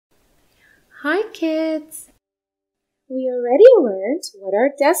Hi kids! We already learned what are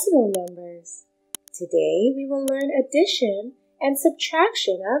decimal numbers. Today we will learn addition and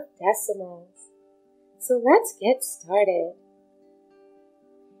subtraction of decimals. So let's get started.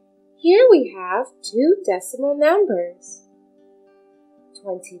 Here we have two decimal numbers,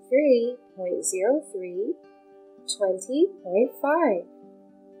 23.03, 20.5.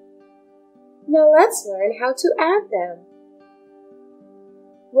 Now let's learn how to add them.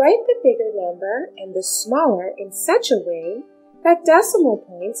 Write the bigger number and the smaller in such a way that decimal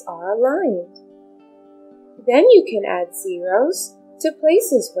points are aligned. Then you can add zeros to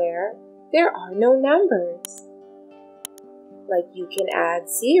places where there are no numbers. Like you can add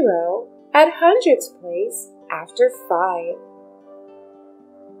 0 at hundreds place after 5.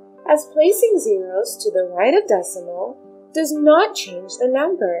 As placing zeros to the right of decimal does not change the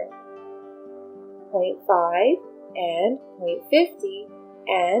number. 0.5 and 0.50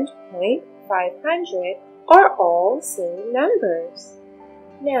 and 0.500 are all same numbers.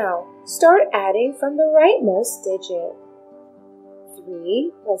 Now, start adding from the rightmost digit.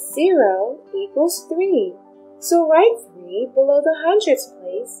 3 plus 0 equals 3, so write 3 below the hundreds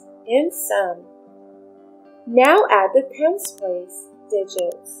place in sum. Now add the tens place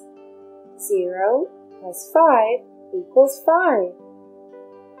digits. 0 plus 5 equals 5.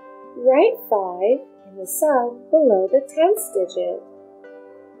 Write 5 in the sum below the tens digit.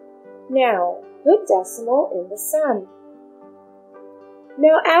 Now, put decimal in the sum.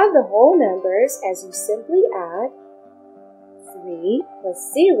 Now add the whole numbers as you simply add 3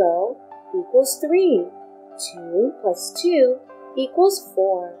 plus 0 equals 3. 2 plus 2 equals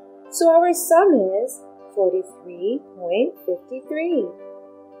 4. So our sum is 43.53.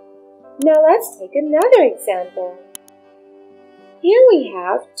 Now let's take another example. Here we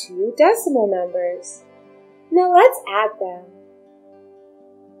have two decimal numbers. Now let's add them.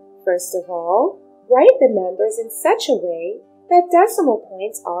 First of all, write the numbers in such a way that decimal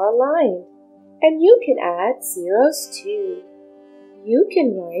points are aligned, and you can add zeros too. You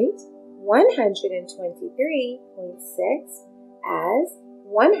can write 123.6 as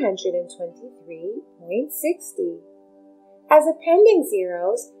 123.60. As appending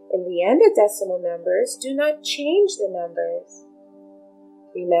zeros in the end of decimal numbers do not change the numbers.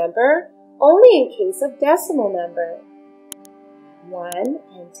 Remember, only in case of decimal number. 1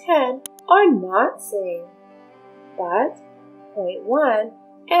 and 10 are not same, but 0.1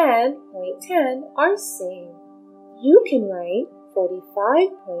 and 0.10 are same. You can write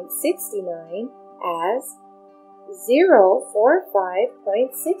 45.69 as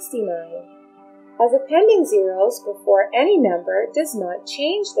 045.69. As appending zeros before any number does not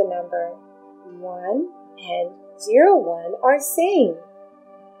change the number. 1 and 01 are same.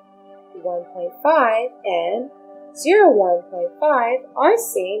 1.5 and 1.5 are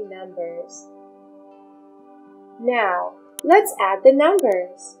same numbers. Now, let's add the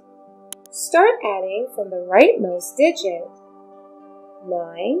numbers. Start adding from the rightmost digit.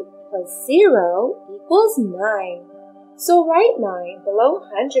 9 plus 0 equals 9. So write 9 below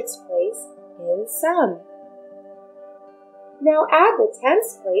hundreds place in sum. Now add the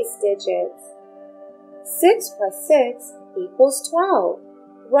tens place digits. 6 plus 6 equals 12.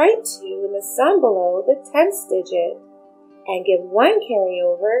 Write 2 in the sum below the tens digit, and give 1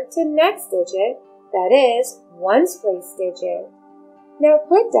 carryover to next digit, that is, ones place digit. Now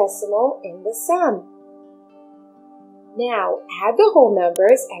put decimal in the sum. Now add the whole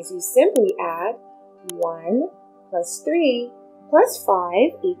numbers as you simply add 1 plus 3 plus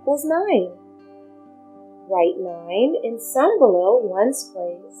 5 equals 9. Write 9 in sum below ones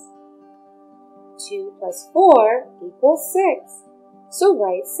place. 2 plus 4 equals 6. So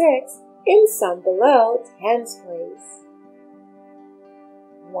write 6 in sum below tens place.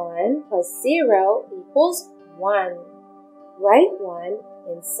 1 plus 0 equals 1. Write 1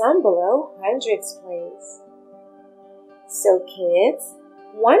 in sum below hundreds place. So kids,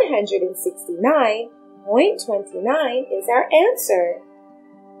 169.29 is our answer.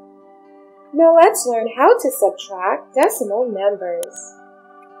 Now let's learn how to subtract decimal numbers.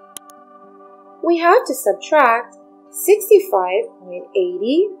 We have to subtract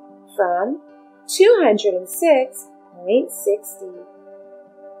 65.80 from 206.60.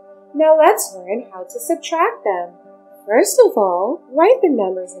 Now let's learn how to subtract them. First of all, write the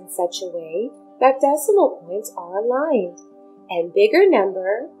numbers in such a way that decimal points are aligned, and bigger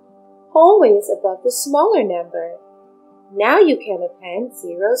number always above the smaller number. Now you can append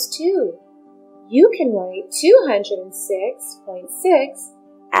zeros too. You can write 206.6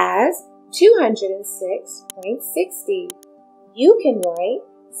 as 206.60. You can write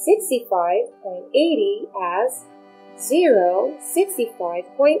 65.80 as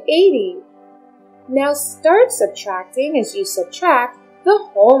 65.80. Now start subtracting as you subtract the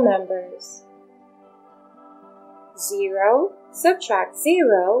whole numbers. 0 subtract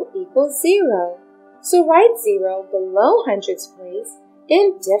 0 equals 0. So write 0 below hundreds place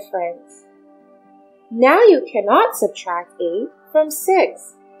in difference. Now you cannot subtract 8 from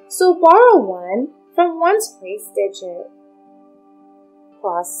 6, so borrow 1 from ones place digit.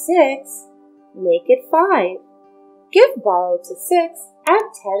 Cross 6, make it 5. Give borrow to 6 at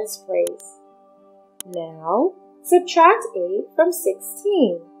tens place. Now subtract 8 from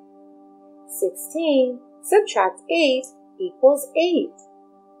 16. 16 subtract 8 equals 8.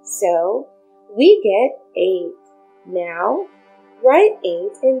 So we get 8. Now write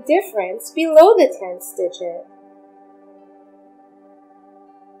 8 in difference below the tens digit.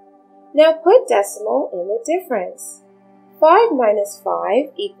 Now put decimal in the difference. 5 minus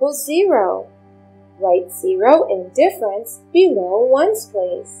 5 equals 0. Write 0 in difference below ones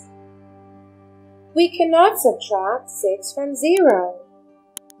place. We cannot subtract 6 from 0.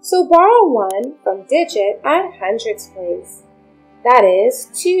 So borrow 1 from digit at hundreds place. That is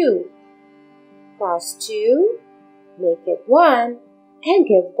 2. Cross 2, make it 1, and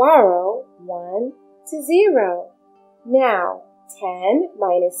give borrow 1 to 0. Now 10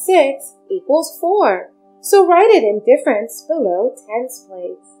 minus 6 equals 4. So write it in difference below tens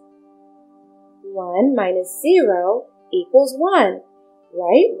place. 1 minus 0 equals 1.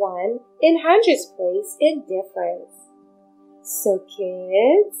 Write 1 in hundreds place in difference. So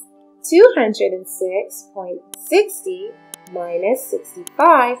kids, 206.60 minus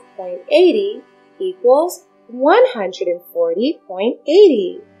 65.80 equals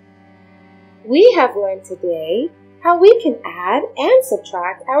 140.80. We have learned today how we can add and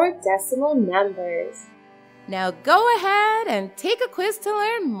subtract our decimal numbers. Now go ahead and take a quiz to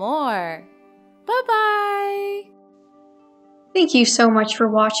learn more. Bye-bye! Thank you so much for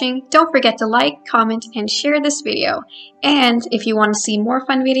watching. Don't forget to like, comment, and share this video. And if you want to see more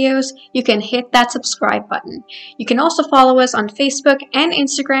fun videos, you can hit that subscribe button. You can also follow us on Facebook and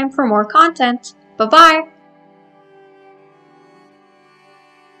Instagram for more content. Bye-bye!